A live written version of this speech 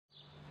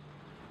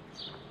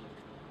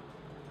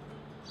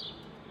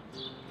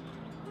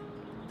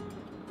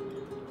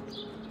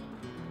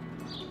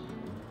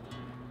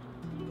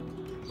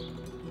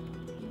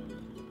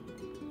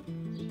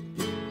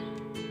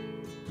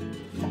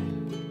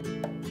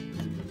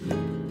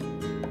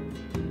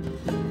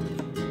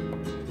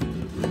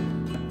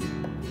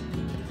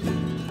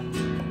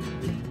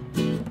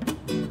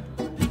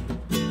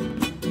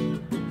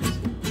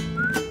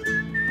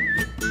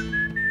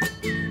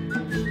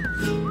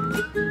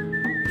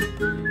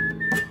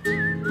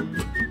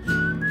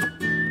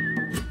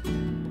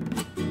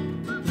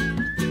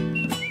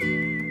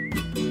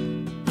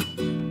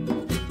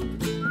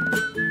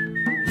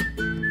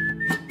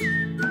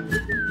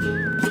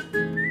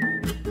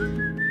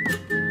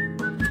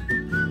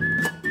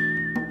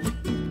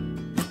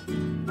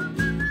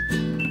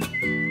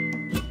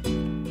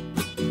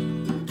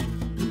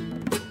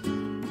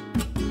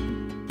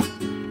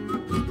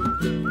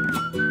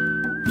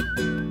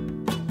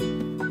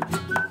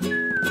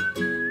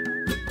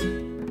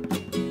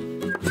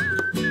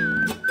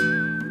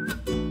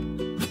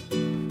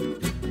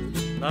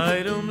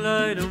Light-um,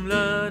 light-um,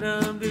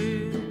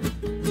 light-um-dee,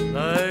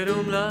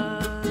 light-um,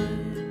 light,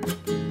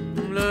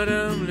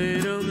 light-um,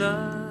 light-um,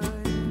 light,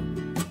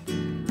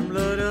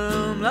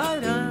 light-um,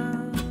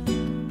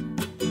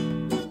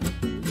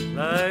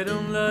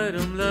 light-um, light-um,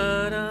 light-um,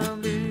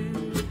 light-um-dee,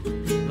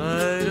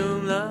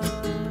 light-um, light,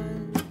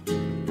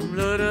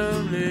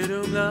 light-um,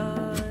 light-um,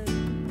 light,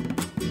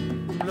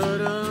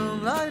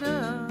 light-um,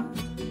 light-um.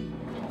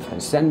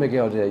 And San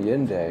Miguel de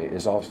Allende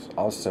is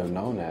also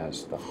known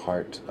as the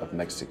heart of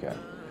Mexico.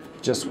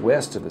 Just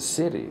west of the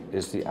city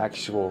is the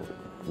actual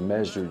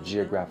measured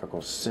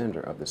geographical center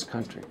of this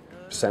country.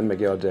 San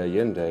Miguel de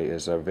Allende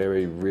is a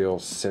very real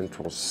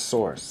central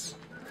source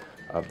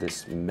of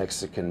this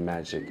Mexican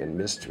magic and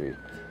mystery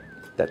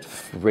that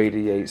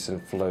radiates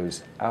and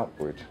flows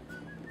outward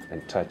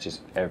and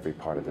touches every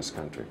part of this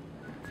country.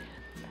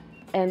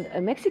 And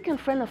a Mexican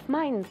friend of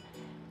mine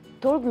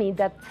told me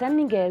that San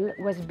Miguel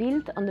was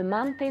built on a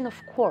mountain of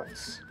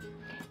quartz,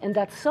 and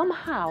that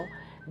somehow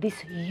this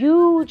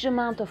huge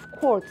amount of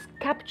quartz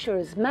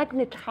captures,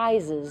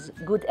 magnetizes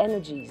good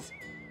energies.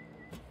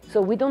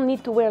 So we don't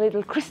need to wear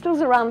little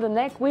crystals around the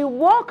neck, we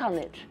walk on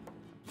it.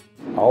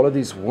 All of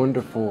these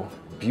wonderful,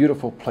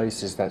 beautiful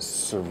places that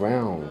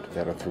surround,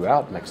 that are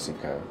throughout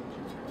Mexico,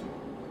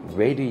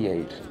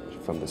 radiate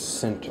from the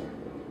center,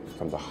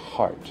 from the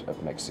heart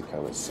of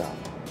Mexico itself.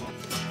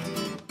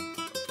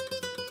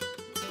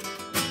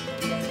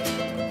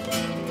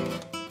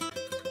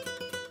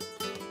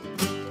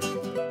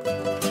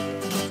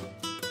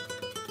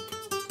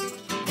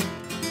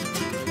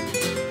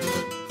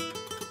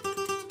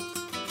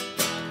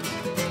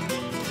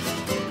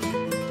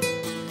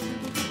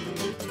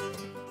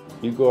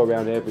 You go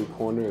around every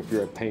corner, if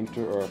you're a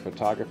painter or a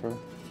photographer,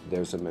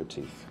 there's a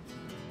motif.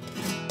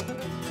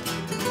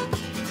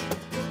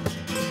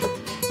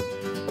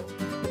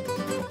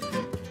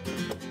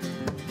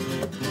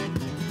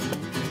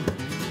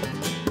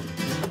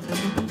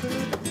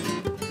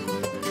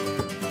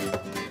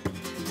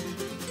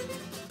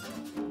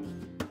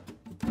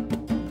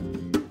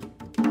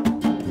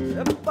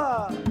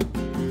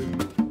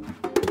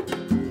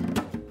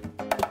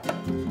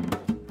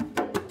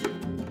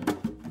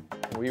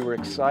 We were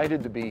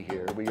excited to be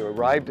here. We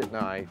arrived at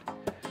night.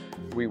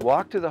 We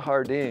walked to the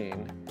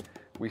Jardín.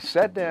 We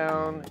sat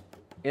down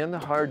in the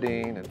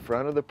Jardín in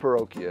front of the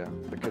parroquia,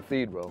 the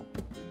cathedral,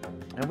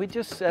 and we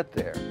just sat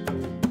there.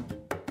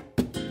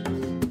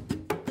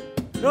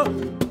 No.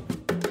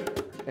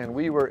 And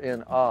we were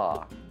in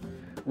awe.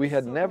 We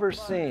had never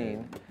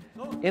seen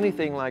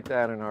anything like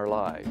that in our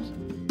lives.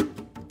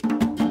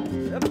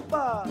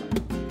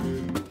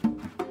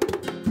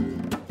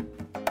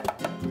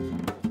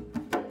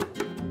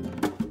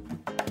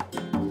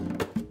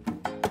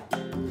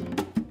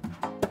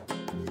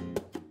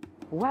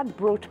 What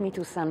brought me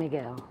to San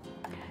Miguel?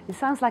 It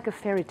sounds like a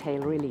fairy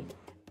tale, really.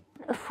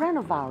 A friend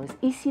of ours,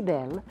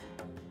 Isabel,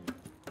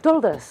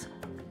 told us,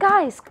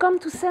 guys, come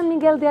to San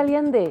Miguel de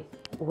Allende.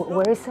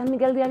 Where is San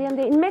Miguel de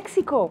Allende? In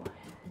Mexico.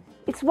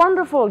 It's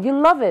wonderful,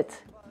 you'll love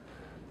it.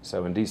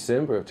 So in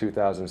December of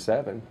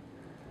 2007,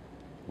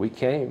 we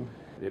came.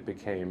 It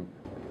became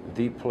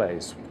the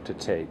place to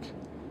take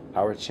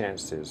our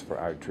chances for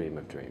our dream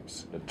of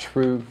dreams. A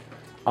true,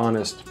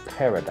 honest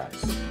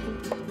paradise.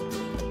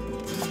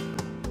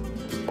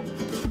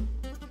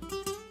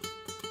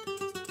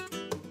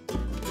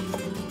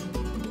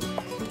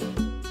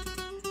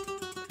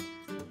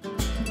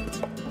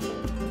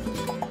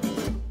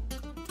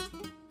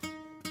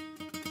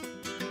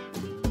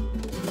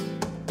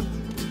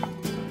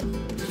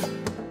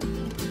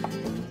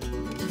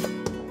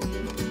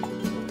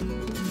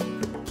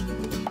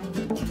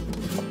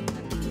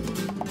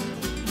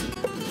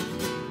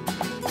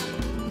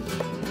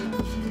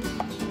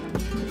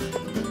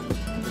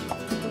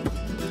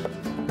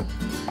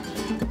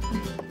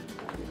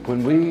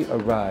 When we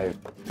arrived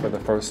for the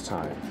first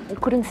time, I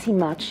couldn't see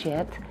much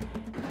yet.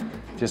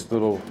 just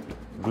little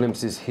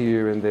glimpses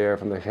here and there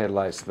from the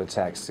headlights of the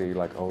taxi,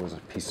 like, oh, there's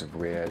a piece of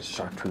red,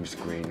 chartreuse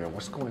green, or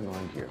what's going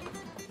on here?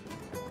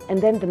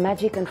 And then the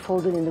magic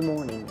unfolded in the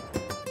morning.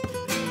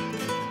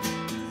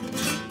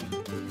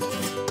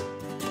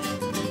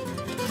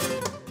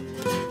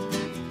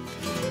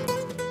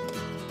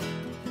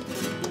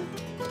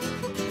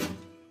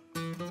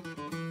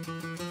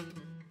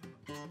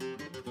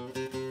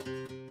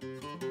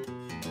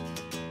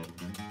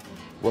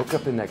 Woke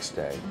up the next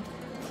day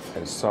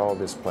and saw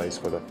this place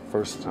for the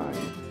first time.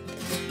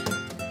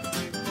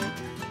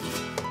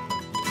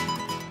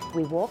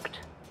 We walked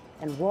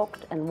and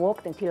walked and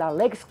walked until our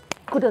legs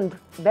couldn't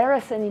bear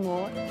us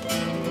anymore.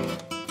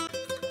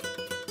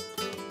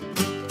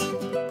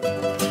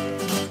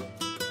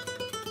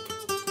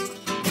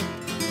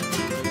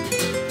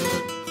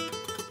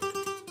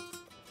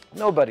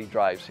 Nobody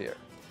drives here.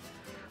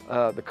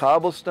 The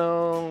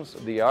cobblestones,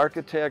 the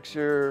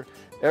architecture,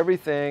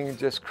 everything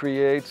just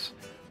creates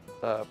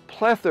a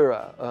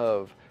plethora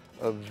of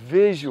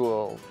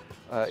visual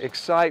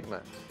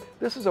excitement.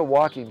 This is a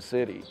walking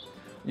city.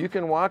 You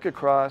can walk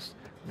across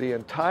the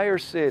entire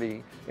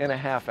city in a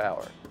half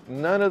hour.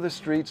 None of the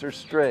streets are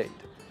straight.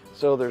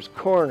 So there's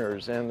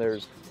corners and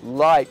there's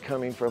light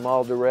coming from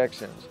all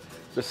directions.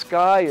 The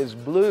sky is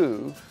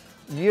blue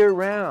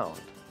year-round.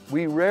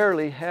 We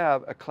rarely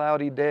have a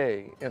cloudy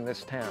day in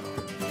this town.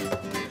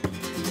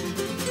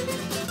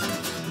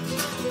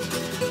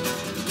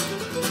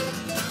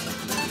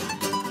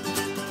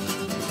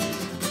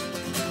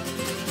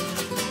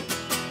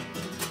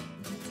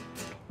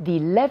 The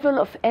level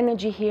of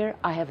energy here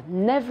I have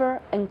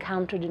never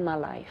encountered in my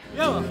life.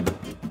 Yeah.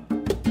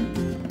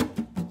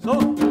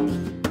 So.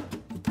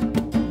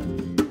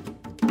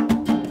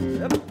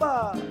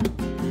 Epa.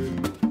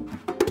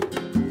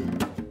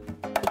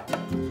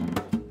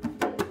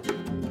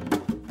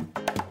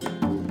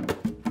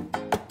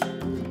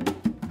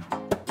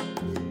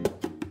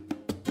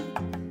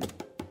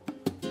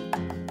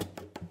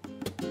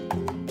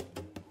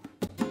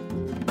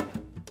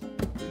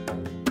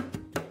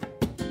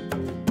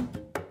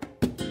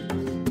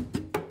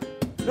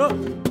 Go.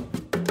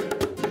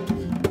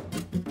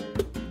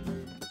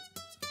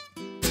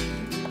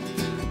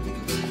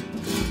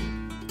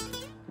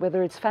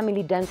 Whether it's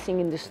family dancing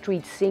in the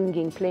street,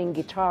 singing, playing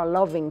guitar,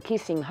 loving,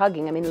 kissing,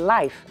 hugging, I mean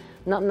life,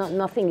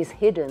 nothing is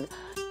hidden.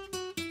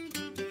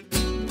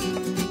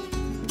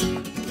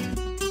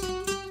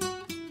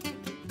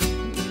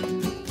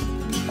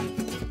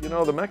 You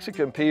know, the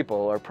Mexican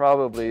people are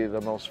probably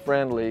the most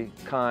friendly,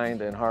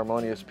 kind, and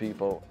harmonious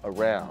people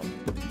around.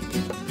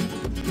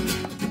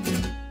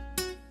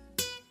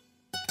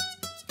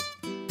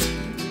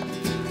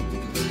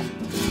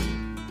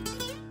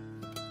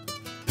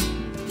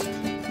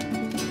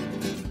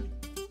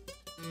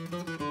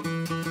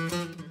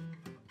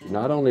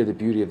 Not only the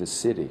beauty of the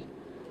city,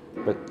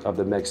 but of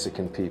the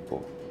Mexican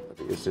people.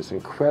 It's this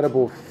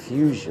incredible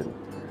fusion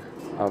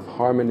of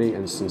harmony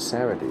and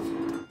sincerity.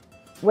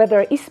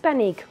 Whether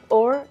Hispanic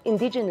or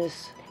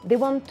indigenous, they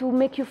want to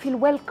make you feel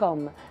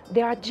welcome.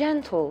 They are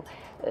gentle.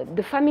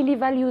 The family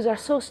values are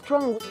so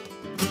strong.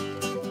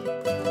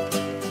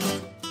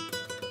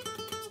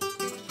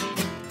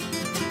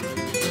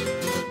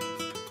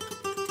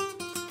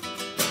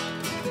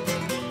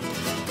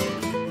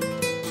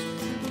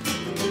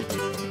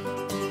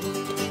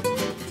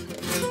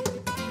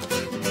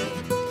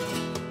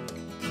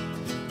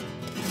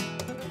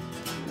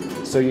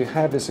 So you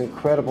have this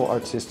incredible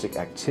artistic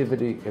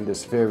activity in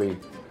this very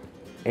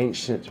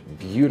ancient,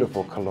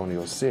 beautiful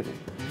colonial city.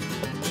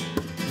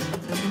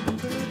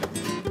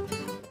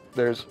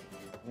 There's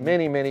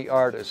many, many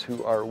artists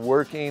who are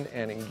working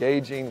and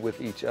engaging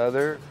with each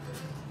other.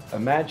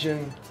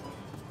 Imagine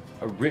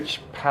a rich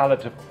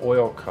palette of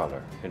oil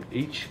color, and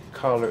each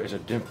color is a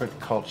different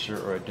culture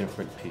or a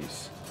different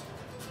piece.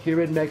 Here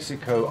in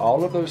Mexico,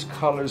 all of those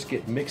colors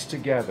get mixed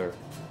together,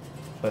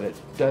 but it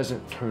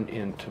doesn't turn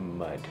into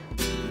mud.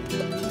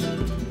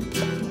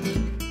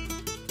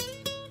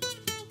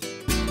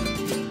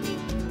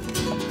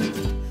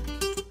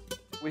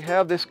 We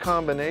have this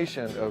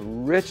combination of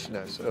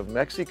richness of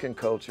Mexican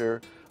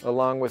culture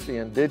along with the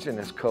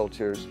indigenous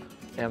cultures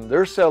and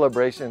their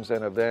celebrations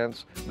and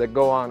events that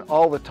go on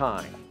all the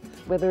time.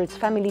 Whether it's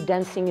family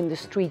dancing in the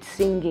street,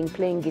 singing,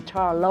 playing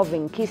guitar,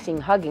 loving, kissing,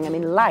 hugging, I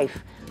mean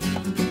life.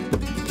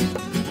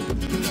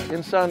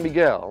 In San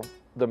Miguel,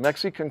 the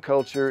Mexican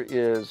culture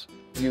is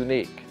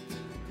unique.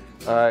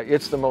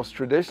 It's the most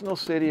traditional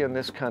city in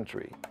this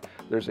country.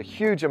 There's a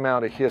huge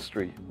amount of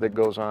history that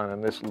goes on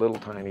in this little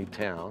tiny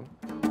town.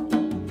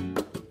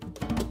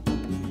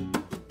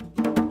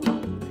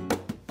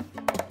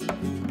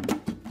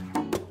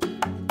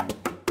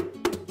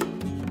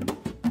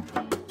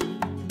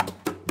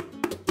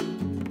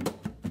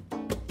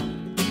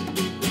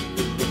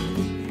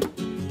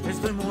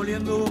 Estoy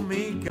moliendo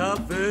mi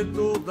café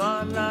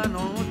toda la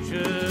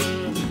noche.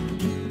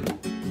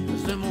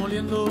 Estoy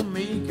moliendo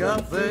mi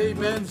café y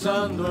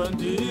pensando en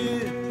ti.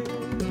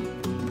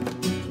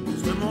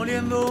 Estoy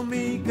moliendo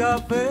mi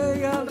café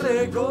y al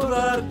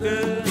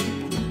recordarte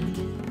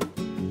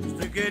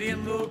estoy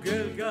queriendo que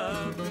el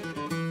café.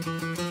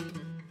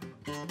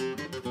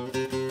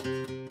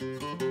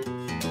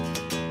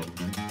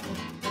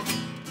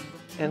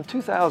 In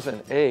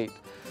 2008,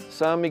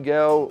 San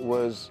Miguel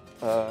was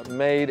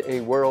made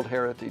a World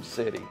Heritage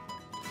City.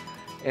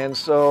 And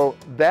so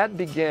that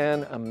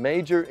began a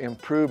major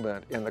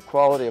improvement in the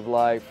quality of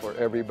life for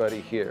everybody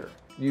here.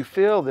 You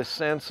feel this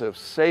sense of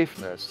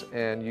safeness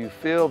and you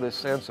feel this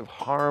sense of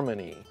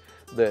harmony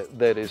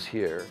that is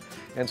here.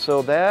 And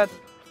so that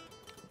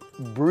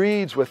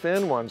breeds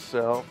within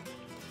oneself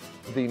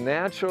the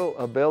natural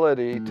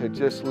ability to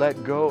just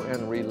let go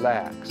and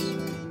relax.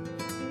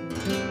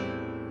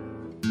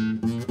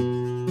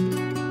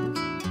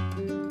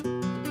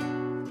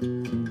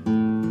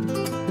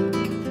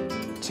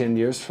 "10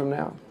 years from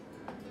now,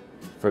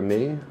 for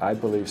me, I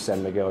believe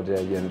San Miguel de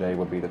Allende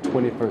will be the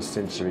 21st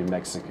century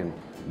Mexican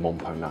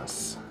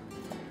Montparnasse.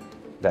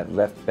 That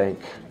left bank,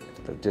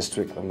 the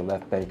district on the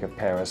left bank of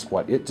Paris,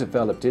 what it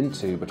developed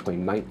into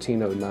between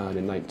 1909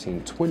 and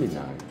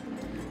 1929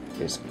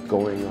 is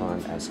going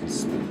on as we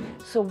speak."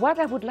 So what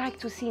I would like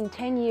to see in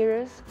 10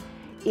 years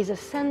is a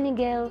San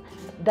Miguel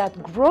that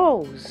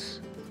grows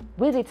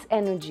with its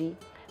energy,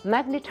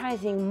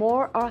 magnetizing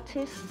more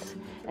artists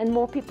and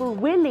more people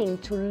willing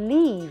to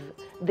leave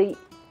the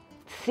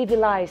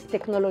civilized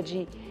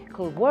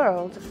technological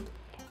world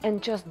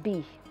and just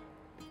be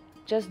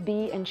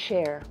and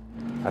share.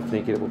 I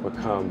think it will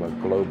become a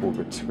global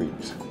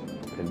retreat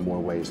in more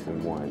ways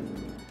than one.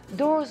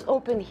 Doors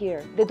open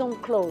here, they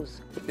don't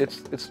close.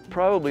 It's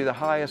probably the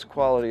highest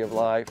quality of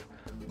life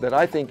that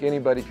I think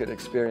anybody could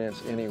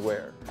experience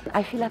anywhere.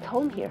 I feel at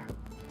home here.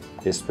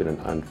 It's been an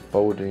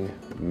unfolding,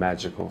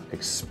 magical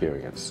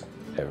experience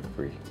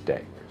every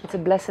day. It's a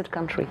blessed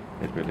country.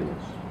 It really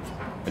is.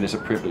 And it's a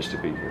privilege to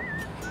be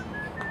here.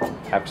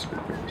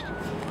 Absolute privilege to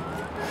be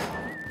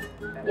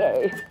here.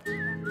 Yay!